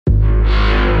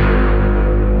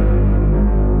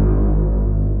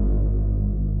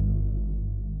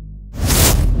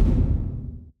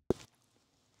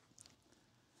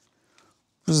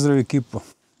Pozdrav ekipo.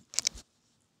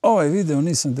 Ovaj video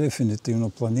nisam definitivno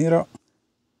planirao,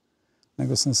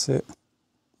 nego sam se,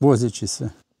 vozeći se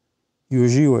i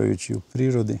uživajući u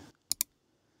prirodi,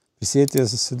 prisjetio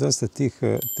sam se dosta tih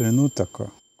trenutaka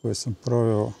koje sam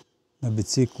proveo na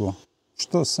biciklu,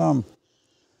 što sam,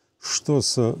 što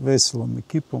sa veselom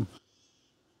ekipom.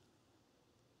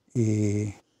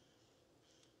 I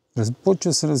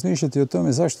počeo sam razmišljati o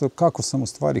tome kako sam u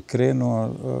stvari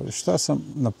krenuo, šta sam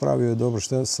napravio dobro,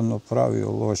 šta sam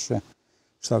napravio loše,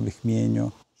 šta bih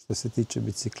mijenjao što se tiče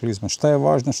biciklizma, šta je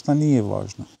važno, šta nije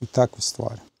važno i takve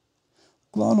stvari.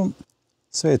 Uglavnom,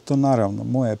 sve je to naravno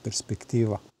moja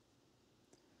perspektiva.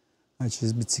 Znači,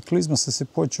 s biciklizmom sam se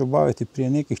počeo baviti prije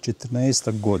nekih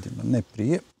 14 godina, ne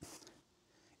prije.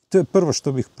 To je prvo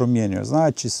što bih promijenio.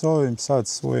 Znači, s ovim sad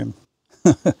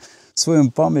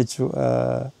svojom pameću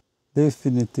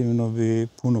definitivno bi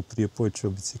puno prije počeo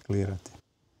biciklirati.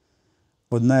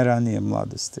 Od najranije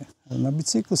mladosti. Na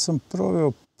biciklu sam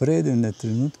proveo predivne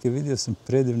trenutke, vidio sam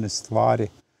predivne stvari,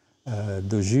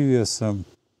 doživio sam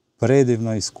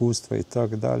predivna iskustva i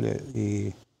tako dalje.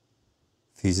 I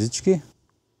fizički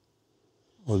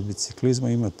od biciklizma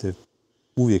imate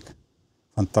uvijek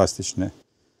fantastične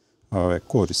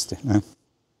koristi.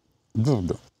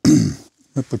 Dobro.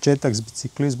 Moj početak s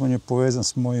biciklizmom je povezan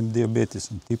s mojim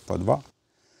dijabetisom tipa 2.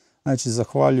 Znači,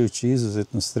 zahvaljujući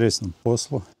izuzetno stresnom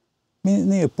poslu,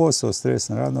 nije posao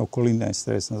stresan, radna okolina je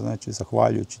stresna, znači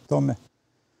zahvaljujući tome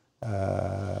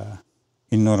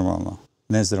i normalno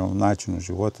nezdravom načinu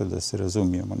života, da se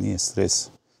razumijemo, nije stres.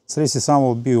 Stres je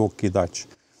samo bio okidač.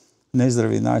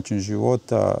 Nezdravi način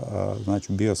života,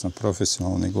 znači bio sam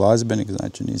profesionalni glazbenik,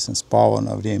 znači nisam spavao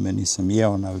na vrijeme, nisam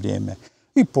jeo na vrijeme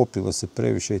i popilo se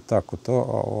previše i tako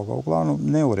to. Uglavnom,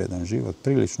 neuredan život,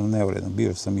 prilično neuredan.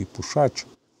 Bio sam i pušač.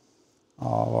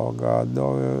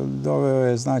 Doveo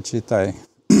je, znači, taj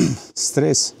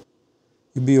stres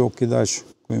i bio okidač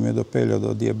koji me je dopeljao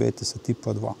do dijabetesa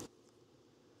tipa 2.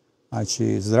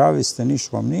 Znači, zdravi ste,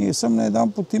 ništa vam nije, samo na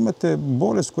jedan put imate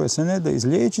bolest koja se ne da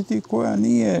izliječiti i koja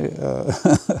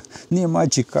nije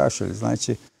mačji kašelj.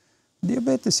 Znači,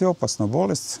 dijabetes je opasna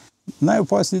bolest.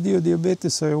 Najopasniji dio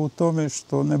dijabetesa je u tome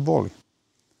što ne boli.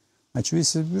 Znači,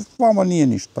 vama nije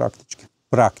ništa praktički.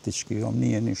 Praktički vam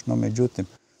nije ništa, no međutim,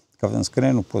 kad vam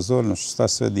skrenu pozornost šta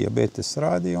sve dijabetes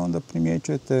radi, onda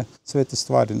primjećujete sve te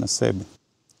stvari na sebi.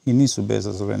 I nisu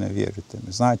bezazlene, vjerujte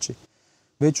mi. Znači,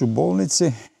 već u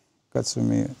bolnici, kad su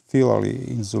mi filali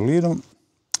inzulinom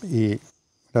i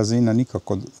razina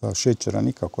šećera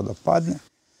nikako da padne,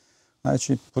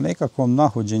 znači, po nekakvom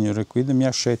nahođenju rekao, idem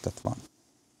ja šetat van.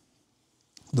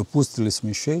 Dopustili smo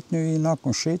i šetnju i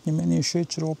nakon šetnje meni je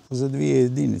šećer opao za 2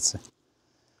 jedinice.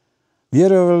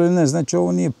 Vjerovali ili ne, znači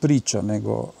ovo nije priča,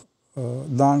 nego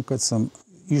dan kad sam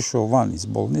išao van iz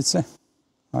bolnice,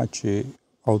 znači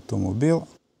automobil,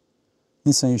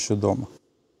 nisam išao doma.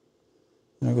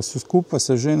 Nego skupa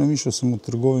sa ženom išao sam u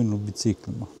trgovinu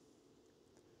biciklima.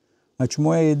 Znači,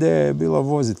 moja ideja je bila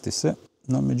voziti se,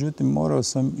 no međutim morao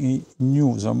sam i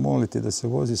nju zamoliti da se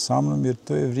vozi sa mnom, jer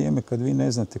to je vrijeme kad vi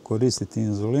ne znate koristiti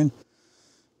inzulin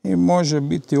i može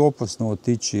biti opasno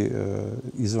otići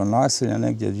izvan naselja,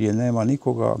 negdje gdje nema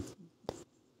nikoga,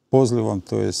 pozlivom,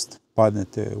 to jest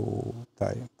padnete u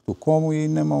tu komu i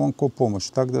nema vam ko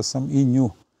pomoći. Tako da sam i nju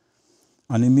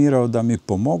animirao da mi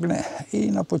pomogne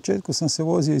i na početku sam se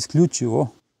vozio isključivo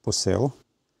po selu.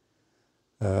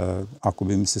 Ako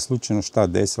bi mi se slučajno šta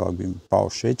desilo, ako bi mi pao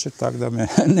šećer, tako da me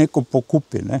neko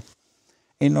pokupi, ne?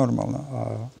 I normalno,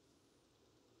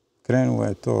 krenulo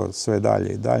je to sve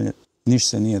dalje i dalje. Ništa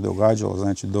se nije događalo,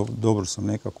 znači dobro sam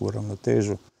nekakvu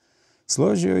ravnotežu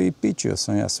složio i pičio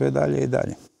sam ja sve dalje i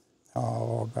dalje.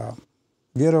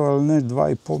 Vjerovali ne,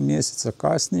 2,5 mjeseca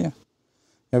kasnije,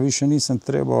 ja više nisam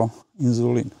trebao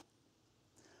inzulin.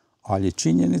 Ali je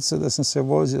činjenica da sam se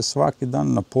vozio svaki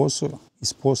dan na posao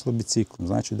iz posla biciklom.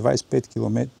 Znači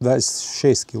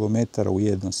 26 km u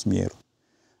jednom smjeru.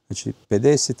 Znači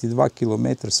 52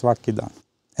 km svaki dan.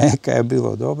 Kad je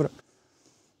bilo dobro.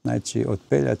 Znači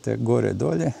otpeljate gore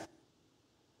dolje,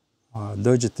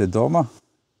 dođete doma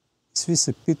i svi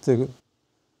se pitaju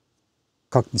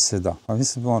kak mi se da. Pa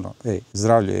mislim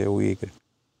zdravlje je u igri.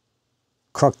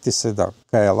 Kak ti se da?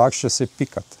 Kaj je lakše se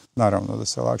pikat? Naravno da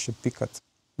se lakše pikat.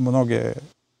 Mnoge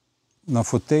na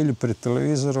fotelju pred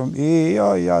televizorom i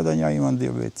jadan, ja imam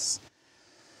dijabetes.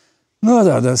 No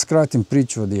da skratim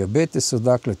priču o dijabetesu,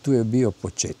 dakle tu je bio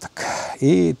početak.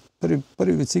 I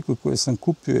prvi bicikl koji sam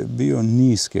kupio je bio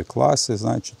niske klase,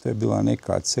 znači to je bila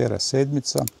neka Acera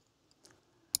 7.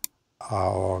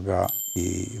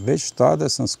 I već tada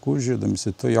sam skužio da mi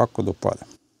se to jako dopada.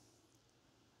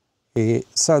 I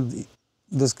sad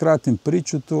da skratim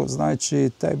priču tu,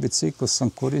 znači taj bicikl sam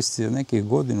koristio nekih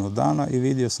godinu dana i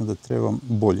vidio sam da trebam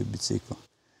bolji bicikl.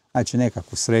 Znači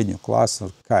nekakvu srednju klasu,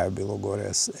 kaj je bilo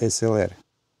gore, SLR,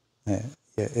 ne,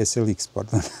 SLX,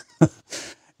 pardon.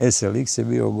 SLX je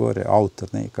bio gore, autor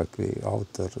nekakvi,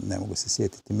 ne mogu se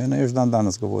sjetiti imena, još dan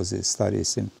danas ga vozi stariji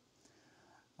sin.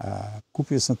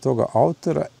 Kupio sam toga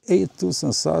autora i tu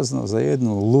sam saznao za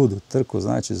jednu ludu trku,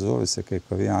 znači zove se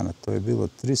Kekavijana. To je bilo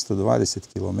 320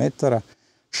 km,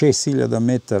 6000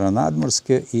 metara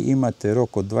nadmorske i imate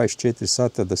rok od 24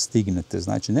 sata da stignete.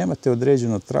 Znači nemate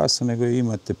određenu trasu, nego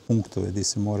imate punktove gdje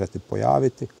se morate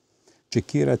pojaviti,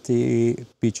 čekirati i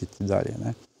pičiti dalje.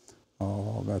 Ne?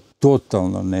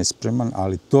 Totalno nespreman,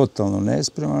 ali totalno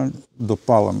nespreman,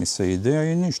 dopala mi se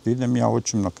ideja i ništa, idem ja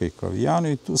očem na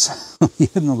Kekavijanu i tu sam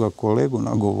jednog kolegu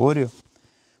nagovorio.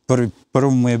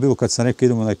 Prvo mu je bilo kad sam rekao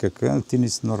idemo na Kekavijanu, ti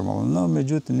nisi normalno, no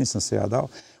međutim nisam se ja dao.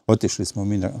 Otišli smo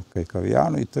mi na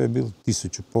Kekavijanu i to je bilo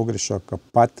 1000 pogrešaka,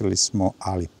 patili smo,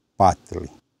 ali patili.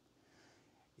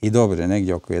 I dobro,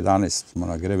 negdje oko 11 smo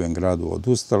na Greben gradu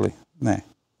odustali, ne.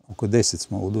 Oko 10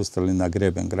 smo odustali na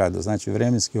Greben gradu. Znači,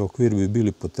 vremenski okvir bi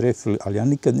bili potrefili, ali ja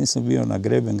nikad nisam bio na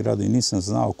Greben gradu i nisam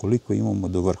znao koliko imamo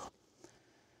do vrha.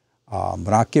 A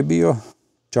mrak je bio,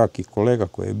 čak i kolega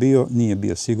koji je bio, nije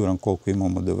bio siguran koliko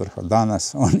imamo do vrha.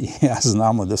 Danas on i ja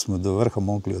znamo da smo do vrha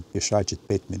mogli otpješačiti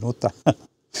 5 minuta,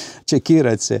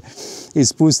 čekirati se i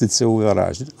spustiti se u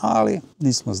Varaždin. Ali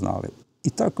nismo znali. I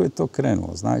tako je to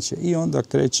krenulo. Znači, i onda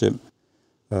krećem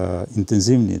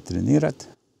intenzivnije trenirati.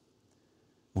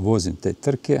 Vozim te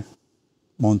trke,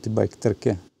 mountain bike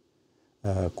trke,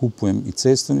 kupujem i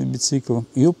cestovni bicikl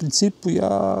i u principu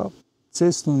ja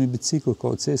cestovni bicikl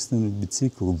kao cestovni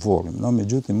bicikl volim. No,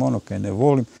 međutim, ono kaj ne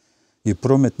volim je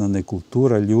prometna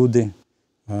nekultura ljudi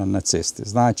na ceste.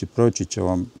 Znači, proći će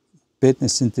vam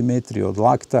 15 cm od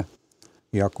lakta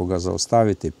i ako ga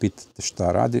zaustavite i pitate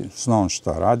šta radi, zna on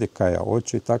šta radi, kaj ja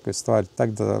hoću i takve stvari,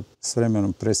 tako da s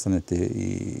vremenom prestanete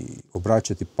i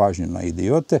obraćati pažnju na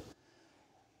idiote.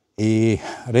 I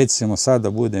recimo sad da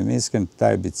budem iskren,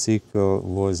 taj bicikl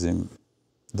vozim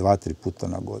 2-3 puta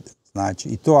na godinu. Znači,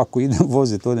 i to ako idem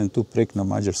voziti, odem tu prek na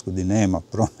Mađarsku gdje nema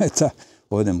prometa,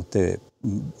 odem u te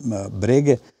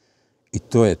brege i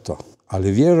to je to.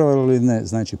 Ali vjerovali ne,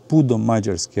 znači put do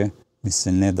Mađarske mi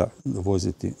se ne da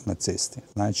voziti na cesti.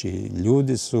 Znači,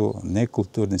 ljudi su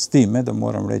nekulturni, s time da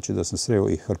moram reći da sam sreo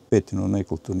i hrpetinu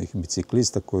nekulturnih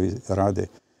biciklista koji rade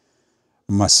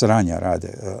masranja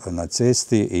rade na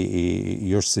cesti i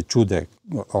još se čude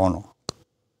ono,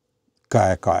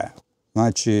 kaj.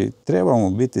 Znači, trebamo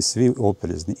biti svi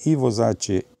oprezni, i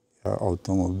vozači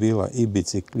automobila, i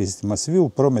biciklistima, svi u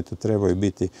prometu trebaju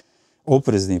biti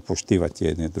oprezni i poštivati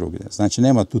jedni drugi. Znači,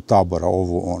 nema tu tabora,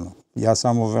 ovo, ono. Ja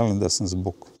samo velim da sam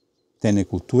zbog te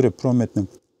nekulture prometne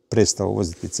prestao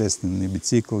voziti cestovni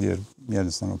bicikl, jer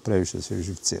jednostavno previše se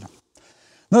živciram.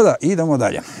 No da, idemo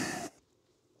dalje.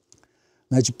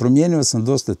 Znači, promijenio sam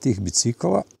dosta tih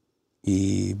bicikala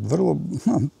i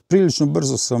prilično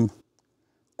brzo sam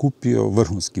kupio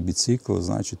vrhunski bicikl,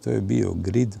 znači to je bio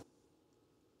Grid.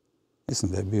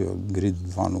 Mislim da je bio Grid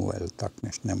 2.0 ili tak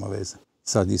nešto, nema veze.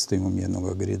 Sad isto imam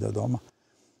jednog Grida doma.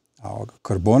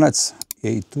 Karbonac,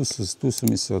 i tu su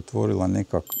mi se otvorila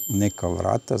neka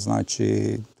vrata,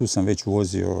 znači tu sam već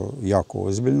vozio jako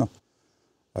ozbiljno.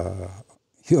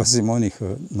 I osim onih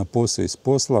na posao iz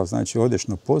posla, znači odeš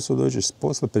na posao, dođeš s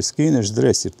posla, preskineš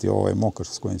dres jer ti je ovaj mokar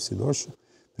s kojim si došao,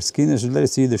 preskineš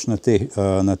dres i ideš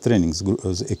na trening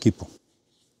s ekipom.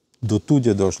 Do tud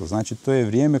je došlo. Znači, to je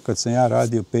vrijeme kad sam ja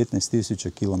radio 15.000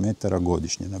 km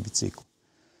godišnje na biciklu.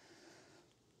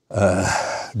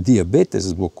 Dijabetes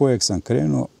zbog kojeg sam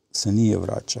krenuo se nije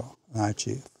vraćao.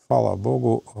 Znači, hvala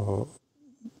Bogu,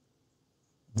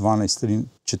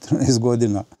 14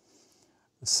 godina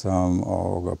sam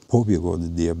pobjegao od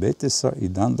dijabetesa i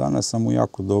dan danas sam u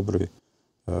jako dobroj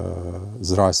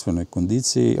zdravstvenoj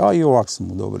kondiciji, a i ovak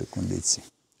sam u dobroj kondiciji.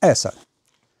 Sad.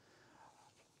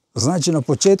 Znači, na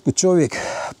početku čovjek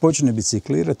počne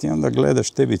biciklirati i onda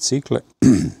gledaš te bicikle.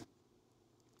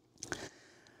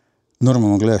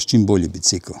 Normalno gledaš čim bolji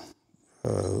bicikl.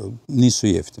 Nisu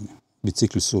jeftini.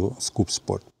 Bicikli su skup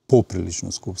sport.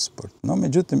 Poprilično skup sport. No,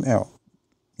 međutim, evo,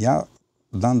 ja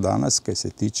dan danas, kaj se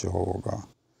tiče ovoga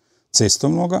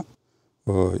cestovnoga,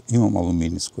 imam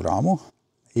aluminijsku ramu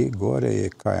i gore je,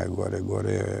 kaj je gore?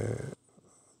 Gore je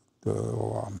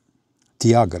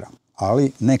Tiagra.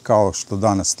 Ali ne kao što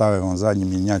danas stave on zadnji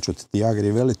mjenjač od Tiagre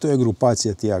i veli, to je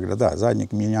grupacija Tiagra. Da,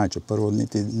 zadnjeg mjenjača, prvo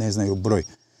niti ne znaju broj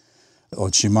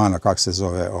od Shimana, kak se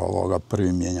zove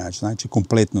prvi mjenjač. Znači,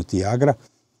 kompletno Tiagra.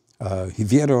 I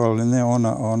vjerovali ne,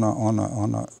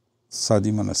 ona sad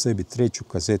ima na sebi 3.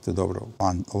 kazetu, dobro,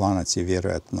 lanac je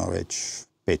vjerojatno već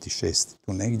 5. 6.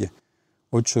 tu negdje.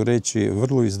 Hoću reći,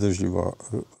 vrlo izdržljiva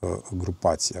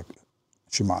grupacija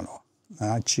Šimanova.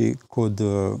 Znači, kod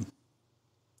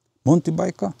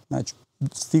mountainbajka, znači,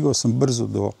 stigao sam brzo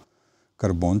do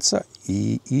karbonca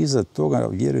i iza toga,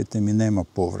 vjerujte mi, nema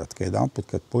povratka. Jedanput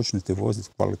kad počnete voziti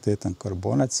kvalitetan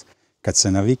karbonac, kad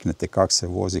se naviknete kako se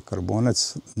vozi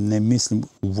karbonac, ne mislim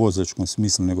u vozačkom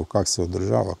smislu, nego kako se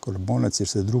održava karbonac, jer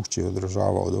se drukčije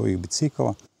održava od ovih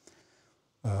bicikala.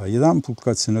 Jedanput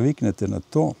kad se naviknete na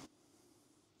to,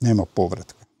 nema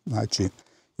povratka. Znači,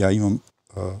 ja imam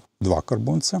 2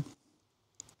 karbonca,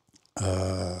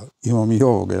 imam i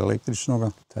ovoga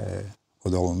električnoga, to je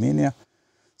od aluminija.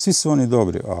 Svi su oni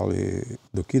dobri, ali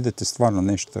dok idete stvarno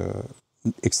nešto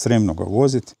ekstremno ga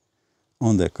voziti,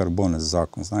 onda je karbonac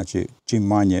zakon. Znači, čim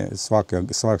manje,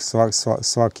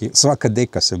 svaka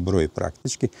deka se broji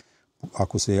praktički,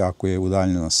 ako je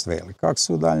udaljenost velika. Ako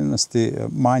su udaljenosti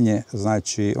manje,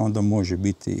 znači onda može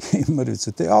biti i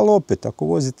mrvice. Ali opet, ako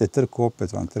vozite trku,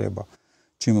 opet vam treba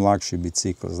čim lakši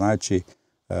bicikl. Znači,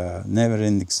 never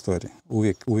ending story.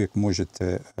 Uvijek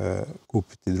možete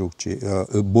kupiti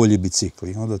bolji bicikl.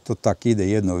 I onda to tak ide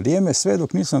jedno vrijeme, sve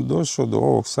dok nisam došao do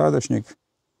ovog sadašnjeg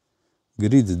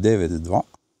Grid 9.2,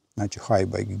 znači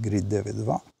Highbike Grid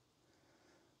 9.2.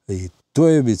 I to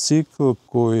je bicikl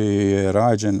koji je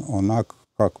rađen onako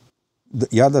kako...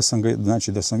 Ja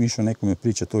da sam išao nekome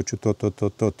pričati, hoću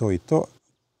to i to,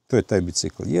 to je taj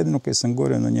bicikl. Jedino kad sam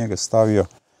gore na njega stavio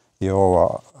je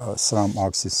ova SRAM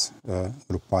Axis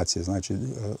grupacija, znači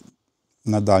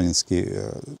na daljinski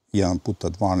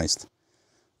 1x12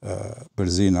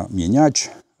 brzina mjenjač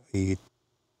i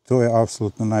to je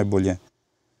apsolutno najbolje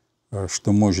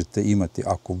što možete imati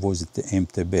ako vozite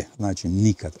MTB. Znači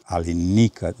nikad, ali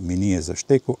nikad mi nije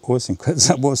zaštekao, osim kad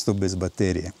sam ostao bez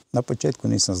baterije. Na početku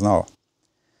nisam znao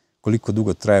koliko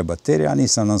dugo traje baterija, a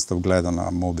nisam non-stop gledao na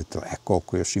mobitel,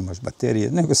 koliko još imaš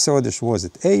baterije, nego se odeš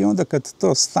voziti. I onda kad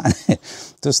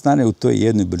to stane u toj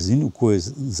jednoj brzini u kojoj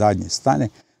zadnje stane,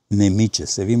 ne miče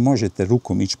se. Vi možete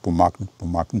rukom ići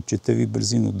pomaknut ćete vi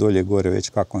brzinu dolje gore već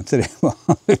kako vam treba.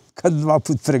 Kad 2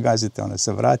 put pregazite, ona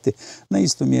se vrati na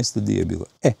isto mjesto gdje je bilo.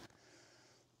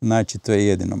 Znači, to je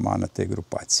jedina mana te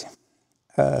grupacije.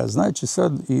 Znači,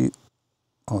 sad i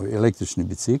ovi električni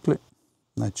bicikli,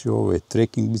 znači ovo je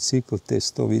trekking bicikl,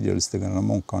 T100, vidjeli ste ga na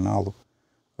mom kanalu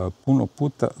puno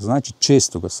puta, znači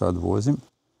često ga sad vozim.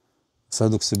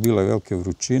 Sad dok se bile velike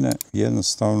vrućine,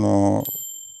 jednostavno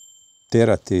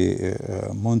terati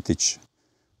montić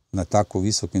na tako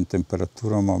visokim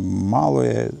temperaturama malo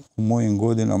je u mojim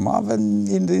godinama, a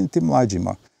niti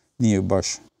mlađima nije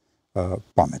baš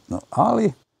pametno.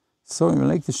 Ali s ovim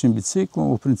električnim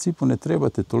biciklom u principu ne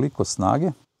trebate toliko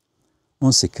snage,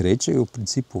 on se kreće i u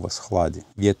principu vas hladi,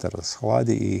 vjetar vas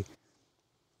hladi i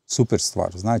super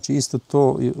stvar. Znači isto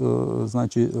to,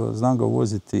 znači znam ga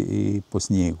voziti i po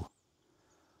snijegu.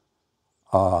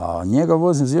 A njega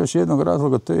vozim iz još jednog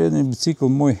razloga, to je jedan bicikl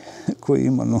moj koji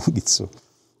ima nogicu.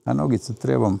 A nogicu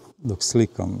trebam dok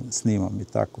slikam, snimam i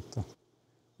tako to.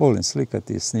 Volim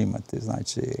slikati i snimati,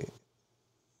 znači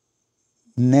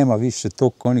nema više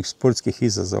toliko onih sportskih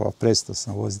izazova, prestao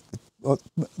sam voziti.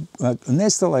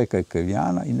 Nestala je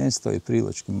Kakavijana i nestao je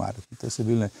Priločki maraton. To su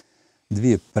bile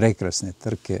 2 prekrasne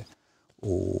trke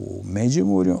u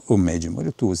Međimurju,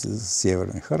 tu u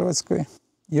sjevernoj Hrvatskoj.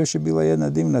 Još je bila jedna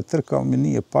divna trka, ali mi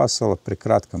nije pasala,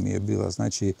 prekratka mi je bila,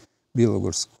 znači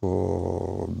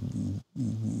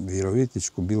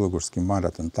Bilogorski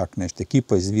maraton, tak nešto.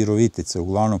 Ekipa iz Virovitice,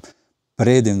 uglavnom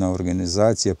predivna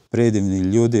organizacija, predivni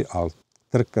ljudi, ali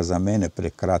trka za mene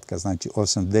prekratka, znači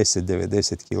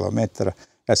 80-90 km,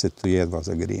 ja se tu jedva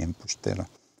zagrijem pošteno,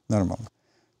 normalno.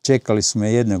 Čekali su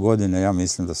me jedne godine, ja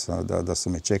mislim da su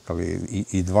me čekali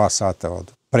i 2 sata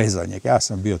od prezadnjeg. Ja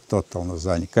sam bio totalno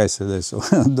zadnji. Kaj se desilo?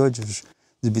 Dođeš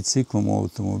s biciklom u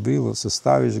automobilu,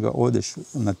 sastaviš ga, odeš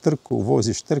na trku,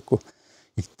 voziš trku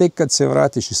i tek kad se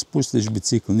vratiš i spustiš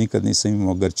bicikl, nikad nisam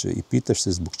imao grčeve. I pitaš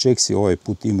se zbog čeg si ovaj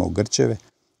put imao grčeve,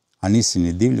 a nisi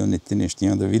ni divljo, niti nešto. I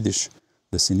onda vidiš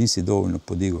da si nisi dovoljno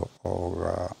podigao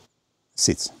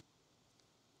sice.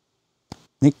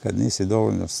 Nikad nisi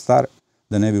dovoljno star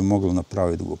da ne bi moglo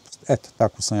napraviti glupost. Eto,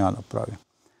 tako sam ja napravio.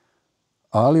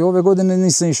 Ali ove godine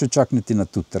nisam išao čak niti na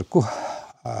tu trku.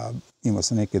 Imao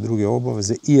sam neke druge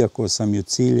obaveze, iako sam ju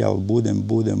ciljao,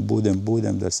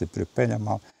 budem, da se prepeljam,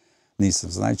 ali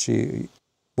nisam. Znači,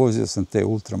 vozio sam te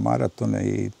ultramaratone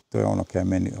i to je ono kaj je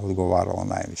meni odgovaralo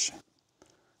najviše.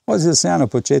 Vozio sam ja na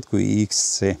početku i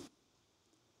XC.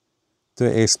 To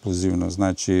je eksplozivno,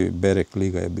 znači Berek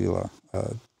liga je bila.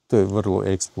 to je vrlo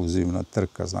eksplozivna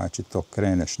trka, znači to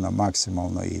kreneš na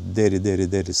maksimalno i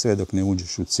deri, sve dok ne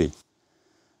uđeš u cilj.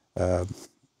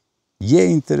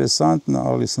 Je interesantno,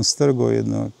 ali sam strgao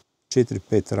jedno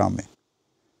 4-5 rame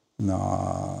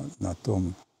na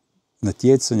tom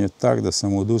natjecanju, tako da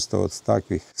sam odustao od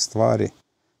takvih stvari.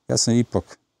 Ja sam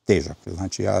ipak težak,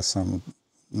 znači ja sam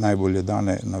najbolje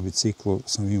dane na biciklu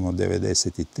sam imao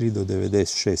 93 do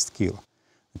 96 kila.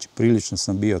 Znači prilično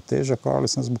sam bio težak, ali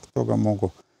sam zbog toga mogao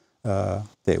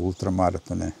te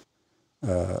ultramaratone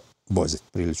voziti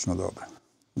prilično dobro.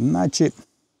 Znači,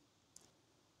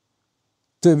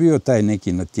 to je bio taj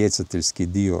neki natjecateljski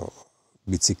dio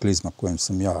biciklizma kojem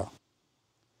sam ja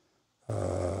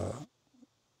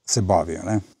se bavio,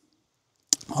 ne?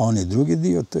 A onaj drugi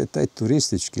dio, to je taj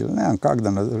turistički, nemam kak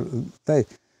da,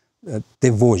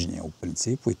 te vožnje u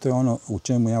principu, i to je ono u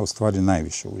čemu ja u stvari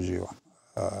najviše uživam.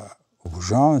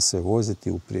 Obožavam se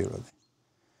voziti u prirodi.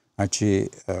 Znači,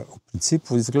 u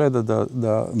principu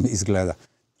izgleda,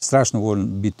 strašno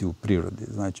volim biti u prirodi.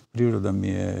 Znači, priroda mi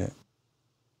je,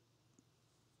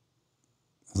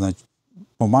 znači,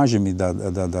 pomaže mi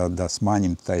da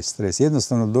smanjim taj stres.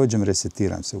 Jednostavno dođem,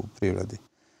 resetiram se u prirodi.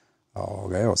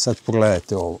 Evo, sad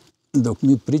pogledajte ovo. Dok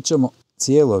mi pričamo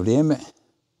cijelo vrijeme,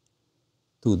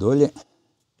 tu dolje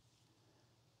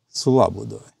su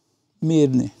labudovi.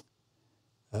 Mirni,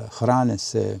 hrane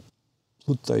se,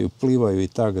 plutaju, plivaju i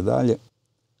tako dalje.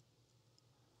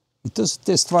 I to su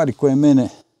te stvari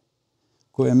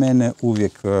koje mene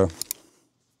uvijek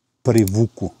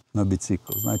privuku na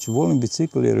bicikl. Znači, volim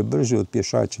bicikl jer je brže od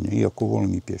pješačenja, iako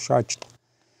volim i pješačiti.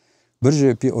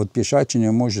 Brže od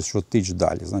pješačenja možeš otići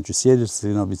dalje. Znači, sjediš si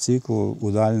na biciklu,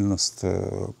 udaljenost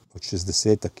od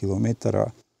 60 km,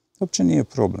 uopće nije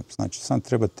problem. Znači, sam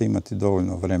trebate imati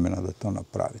dovoljno vremena da to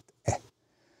napravite.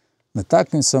 Na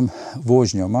takvim sam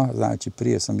vožnjama, znači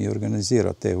prije sam i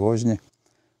organizirao te vožnje,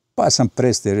 pa sam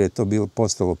prestao jer je to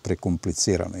postalo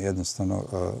prekomplicirano. Jednostavno,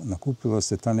 nakupila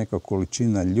se ta neka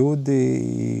količina ljudi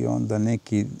i onda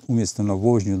neki umjesto na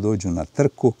vožnju dođu na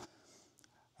trku,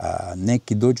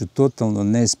 neki dođu totalno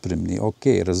nespremni. Ok,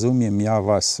 razumijem ja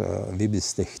vas, vi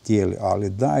biste htjeli, ali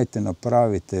dajte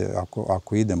napravite,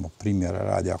 ako idemo primjera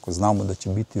radi, ako znamo da će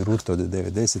biti ruta od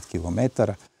 90 km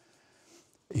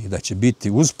i da će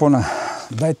biti uspona,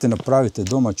 dajte napravite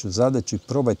domaću zadaću i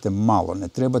probajte malo.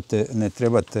 Ne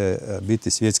trebate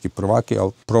biti svjetski prvaki,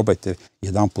 ali probajte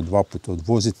jedanput, dvaput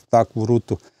odvoziti takvu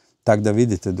rutu, tako da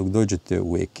vidite dok dođete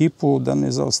u ekipu da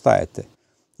ne zaostajete.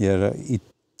 Jer i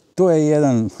to je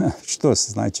jedan,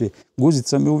 znači,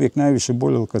 guzica mi uvijek najviše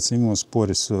boljela kad sam imao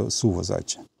spore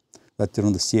suvozače. Zato jer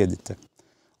onda sjedite.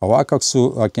 A ovako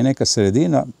ako je neka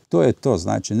sredina, to je to,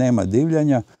 znači nema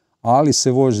divljanja, ali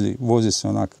se vozi se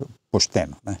onako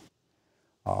pošteno. Ne?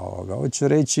 Hoću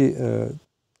reći,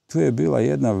 tu je bila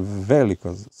jedna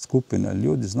velika skupina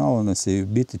ljudi, znalo nas je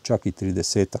biti čak i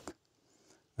 30-ak,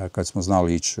 kad smo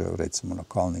znali ići, recimo, na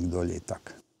Kalnik dolje i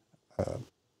tako.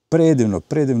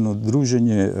 Predivno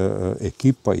druženje,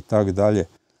 ekipa i tako dalje.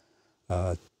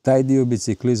 Taj dio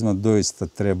biciklizma doista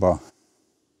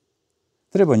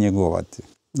treba njegovati.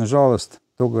 Nažalost,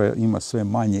 toga ima sve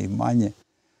manje i manje.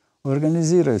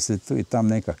 Organiziraju se tu i tam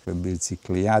nekakve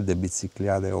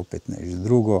biciklijade je opet nešto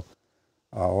drugo,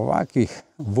 a ovakvih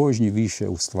vožnji više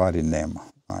u stvari nema.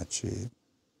 Znači,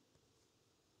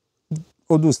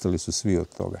 odustali su svi od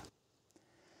toga.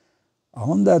 A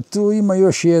onda tu ima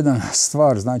još jedna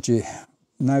stvar, znači,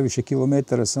 najviše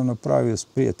kilometara sam napravio s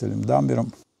prijateljem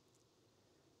Damirom.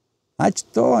 Znači,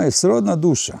 to je srodna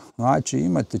duša. Znači,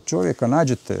 imate čovjeka,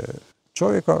 nađete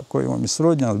čovjeka koji vam je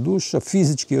srodna duša,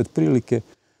 fizički otprilike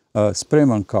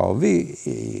spreman kao vi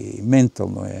i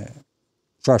mentalno je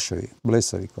čašavi,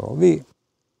 blesavi kao vi,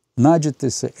 nađete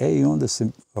se, i onda se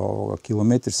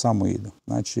kilometri samo idu.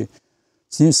 Znači,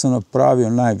 s njim sam napravio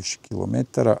najviše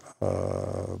kilometara.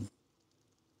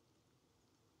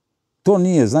 To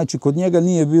nije, znači, kod njega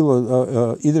nije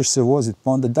bilo, ideš se voziti,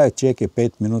 pa onda daj čekaj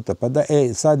 5 minuta, pa daj,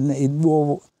 sad ne,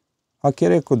 ovo. Ako je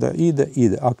rekao da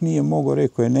ide. Ako nije mogao,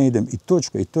 rekao je ne idem i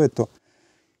točka, i to je to.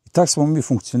 Tako smo mi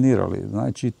funkcionirali.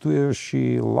 Znači, tu je još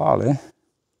i Lale,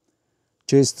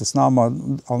 često s nama,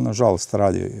 ali nažalost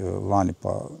radi vani,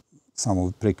 pa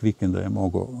samo prek vikenda je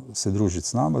mogao se družiti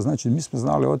s nama. Znači, mi smo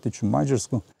znali otići u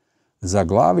Mađarsku,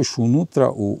 zaglaviš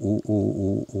unutra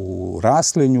u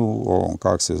raslinju,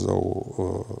 kako se zovu,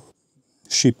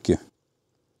 šipke,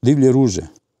 divlje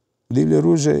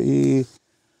ruže i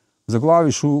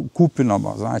zaglaviš u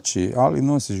kupinama, znači, ali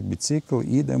nosiš bicikl,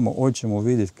 idemo, hoćemo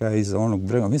vidjeti kaj je iza onog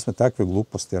brega. Mi smo takve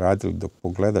gluposti radili dok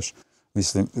pogledaš,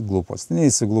 Mislim, gluposti.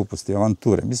 Nisu gluposti,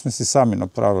 avanture. Mi smo si sami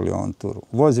napravili avanturu.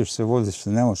 Voziš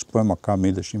se, nemaš pojma kam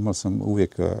ideš. Imao sam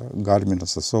uvijek Garmina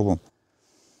sa sobom,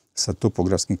 sa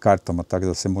topografskim kartama, tako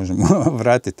da se možemo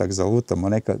vratiti, tako zalutamo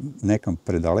nekam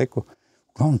predaleko.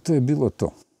 Uglavnom, to je bilo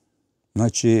to.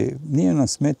 Znači, nije nam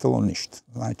smetalo ništa.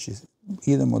 Znači,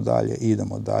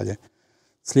 idemo dalje.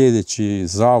 Sljedeći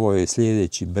zavoj,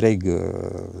 sljedeći breg,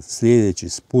 sljedeći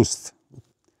spust.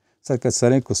 Sad kad sam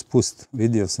rekao spust,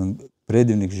 vidio sam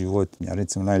predivnih životinja,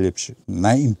 recimo najljepši,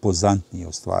 najimpozantniji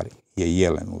u stvari je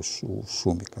jelen u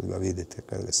šumi kad ga vidite,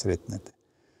 kad ga sretnete.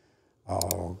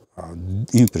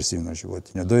 Impresivna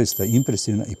životinja, doista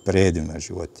impresivna i predivna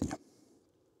životinja.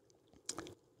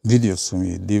 Vidio sam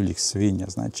i divljih svinja,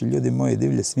 znači ljudi moji,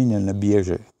 divlje svinje ne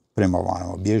bježe prema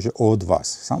vama, bježe od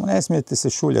vas. Samo ne smijete se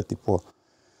šuljati po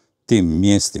tim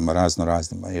mjestima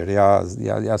raznoraznima, jer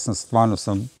ja sam stvarno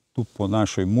tu po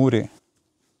našoj muri,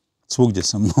 svugdje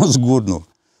sam nos gurnuo,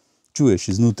 čuješ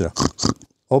iznutra,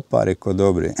 opa, reko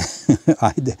dobri,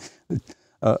 ajde,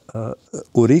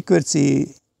 u rikverci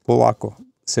polako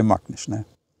se makneš, ne?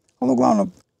 Ali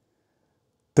uglavnom,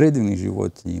 predivnih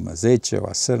životinja ima,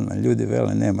 zečeva, srna, ljudi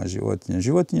vele nema životinja.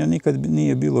 Životinja nikad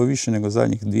nije bilo više nego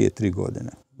zadnjih 2-3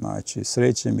 godine. Znači,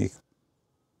 srećem ih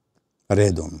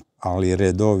redom, ali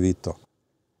redovito.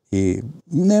 I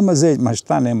nema ma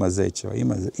šta nema zečeva,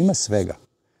 ima svega.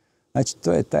 Znači,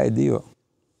 to je taj dio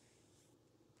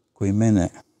koji mene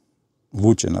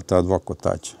vuče na ta dva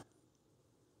kotača.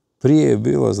 Prije je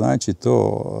bilo, znači,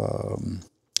 to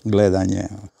gledanje,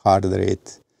 hard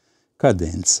rate,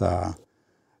 kadenca,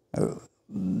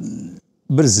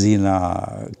 brzina,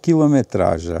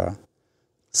 kilometraža.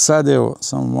 Sad evo,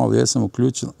 samo malo, ja sam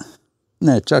uključila,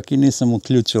 ne, čak i nisam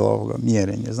uključila ovoga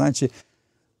mjerenja. Znači,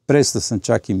 prestao sam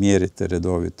čak i mjeriti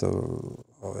redovito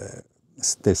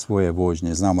te svoje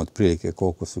vožnje. Znam otprilike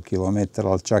koliko su kilometara,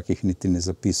 ali čak ih niti ne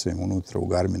zapisujem unutra u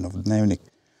Garminov dnevnik.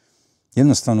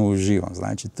 Jednostavno uživam.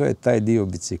 Znači, to je taj dio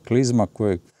biciklizma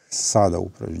kojeg sada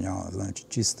upražnjavam. Znači,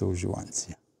 čista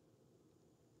uživancija.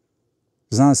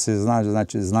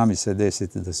 Zna mi se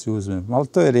desiti da si uzmem, ali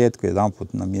to je rijetko,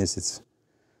 jedanput na mjesec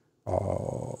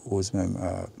uzmem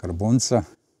karbonca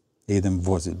i idem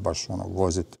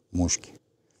vozit muški.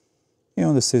 I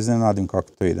onda se iznenadim kako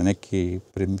to ide. Neki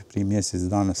prije mjesec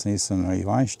dana sam išao na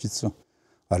Ivanščicu,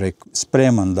 a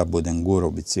spreman da budem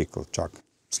gurao bicikl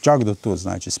čak do tu,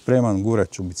 znači spreman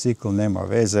gurat ću bicikl, nema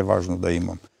veze, važno da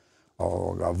imam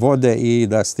vode i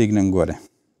da stignem gore.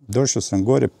 Došao sam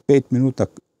gore 5 minuta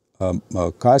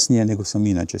kasnije nego sam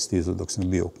inače stizao dok sam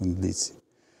bio u kondiciji.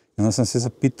 I onda sam se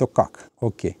zapitao kako.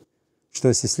 Ok, što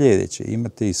je sljedeće?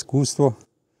 Imate iskustvo,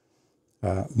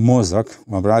 mozak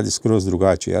vam radi skroz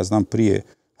drugačije. Ja znam prije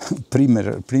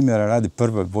primjera radi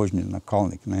prve vožnje na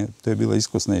Kalnik. Ne? To je bila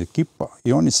iskusna ekipa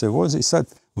i oni se voze i sad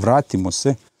vratimo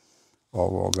se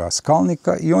s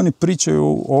Kalnika i oni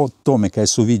pričaju o tome kaj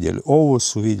su vidjeli. Ovo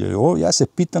su vidjeli. Ja se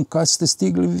pitam kad ste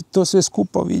stigli to sve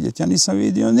skupa vidjeti. Ja nisam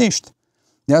vidio ništa.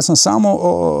 Ja sam samo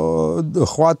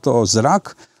hvatao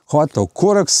zrak, hvatao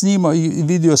korak s njima i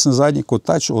vidio sam zadnji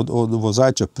kotač od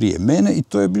vozača prije mene i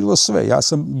to je bilo sve. Ja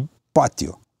sam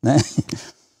patio. Ne?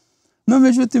 No,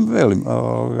 međutim, velim,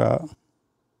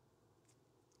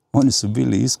 oni su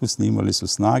bili iskusni, imali su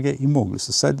snage i mogli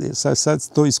su. Sad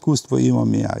to iskustvo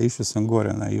imam i ja. Išao sam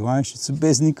gore na Ivanščicu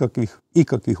bez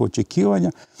ikakvih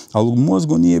očekivanja, ali u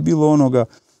mozgu nije bilo onoga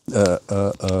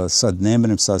sad ne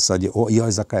mrem, sad je,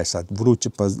 joj, za kaj je sad vruće,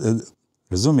 pa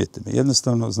razumijete me,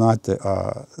 jednostavno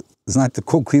znate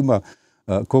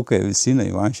koliko je visina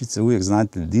Ivanščice, uvijek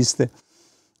znate di ste,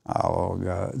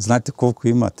 znate koliko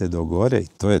imate do gore i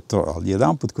to je to, ali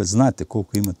jedanput kad znate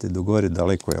koliko imate do gore,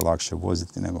 daleko je lakše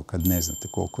voziti nego kad ne znate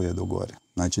koliko je do gore.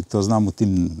 Znači, to znam u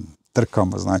tim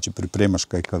trkama, znači pripremaš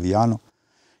kaj kavijano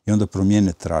i onda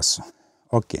promijene trasu.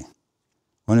 Ok.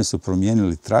 Oni su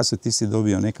promijenili trasu, ti si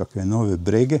dobio nekakve nove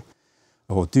brege,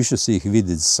 otišao si ih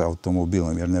vidjeti sa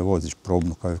automobilom jer ne voziš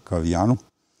probnu kavijanu,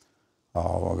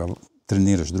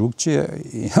 treniraš drugčije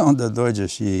i onda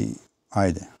dođeš i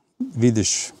ajde,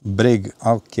 vidiš breg,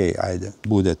 ok, ajde,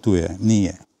 bude, tu je,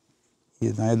 nije. I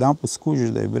najedanput skužiš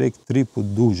da je breg 3 put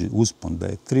duži, uspon, da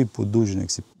je 3 put duži,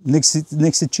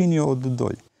 nek se čini od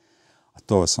dolje. A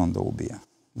to vas onda ubija.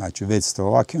 Znači, već ste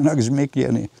ovaki onak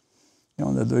žmekljeni, i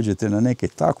onda dođete na neke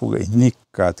takvoga i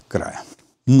nikad kraja.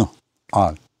 No,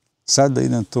 ali sad da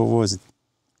idem to voziti,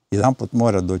 jedanput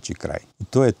mora doći kraj. I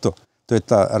to je to. To je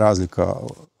ta razlika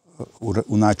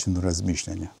u načinu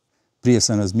razmišljanja. Prije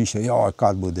sam razmišljao,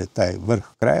 kad bude taj vrh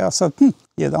kraja, a sad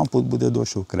jedanput bude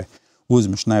došao kraj.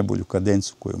 Uzmeš najbolju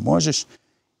kadencu koju možeš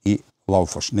i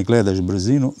laufaš. Ne gledaš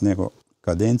brzinu, nego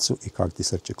kadencu i kak ti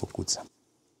srce kuca.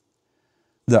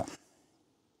 Da.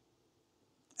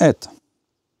 Eto,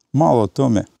 malo o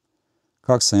tome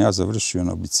kako sam ja završio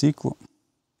na biciklu.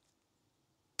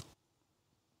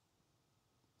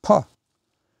 Pa,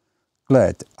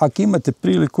 gledajte, ako imate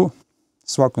priliku, u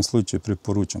svakom slučaju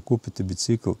preporučam, kupite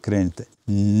bicikl, krenite.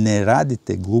 Ne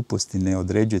radite gluposti, ne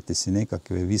određujete si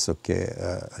nekakve visoke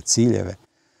ciljeve.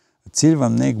 Cilj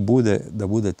vam nek bude da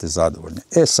budete zadovoljni.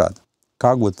 Sad,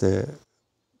 kako budete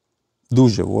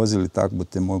duže vozili, tako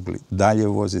budete mogli dalje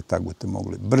voziti, tako budete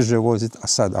mogli brže voziti. A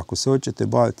sad, ako se hoćete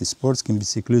baviti sportskim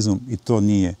biciklizmom, i to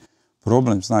nije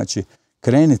problem, znači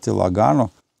krenite lagano,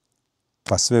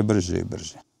 pa sve brže i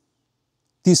brže.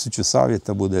 1000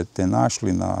 savjeta budete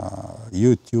našli na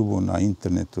YouTube-u, na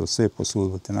internetu, sve posvuda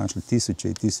budete našli 1000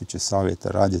 i 1000 savjeta,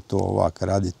 radi to ovak,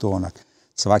 radi to onak.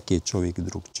 Svaki je čovjek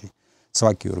drugčiji.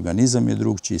 Svaki organizam je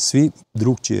drugčiji, svi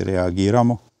drugčije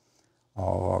reagiramo.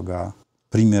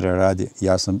 Primjera radi,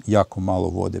 ja sam jako malo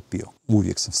vode pio.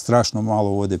 Uvijek sam strašno malo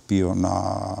vode pio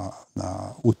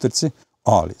na utrci,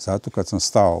 ali zato kad sam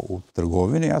stao u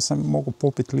trgovini, ja sam mogao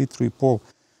popiti 1,5 litru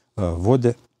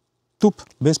vode tup,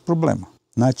 bez problema.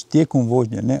 Znači, tijekom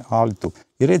vožnje ne, ali tup.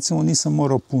 I recimo nisam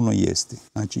morao puno jesti.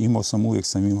 Znači, uvijek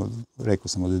sam imao, rekao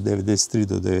sam, od 93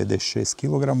 do 96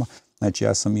 kg. Znači,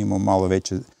 ja sam imao malo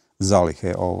veće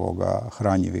zalihe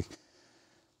hranjivih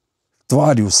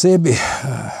tvari u sebi.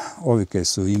 Ovi koji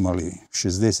su imali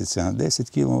 60-70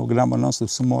 kg, non-stop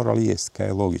su morali jesti, kaj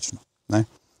je logično. Ne?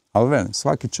 Ali velim,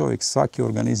 svaki čovjek, svaki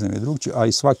organizam je drugčiji, a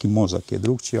i svaki mozak je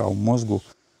drugčiji, a u mozgu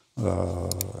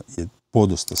je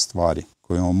podosta stvari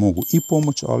koje vam mogu i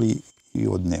pomoći, ali i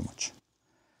od nemoći.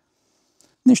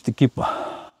 Ništa ekipa.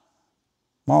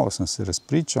 Malo sam se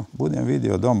raspričao, budem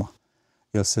vidio doma,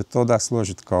 jel se to da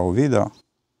složiti kao video,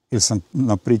 ili sam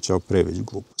napričao preveć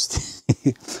gluposti.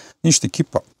 Ništa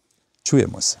ekipa,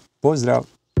 čujemo se. Pozdrav!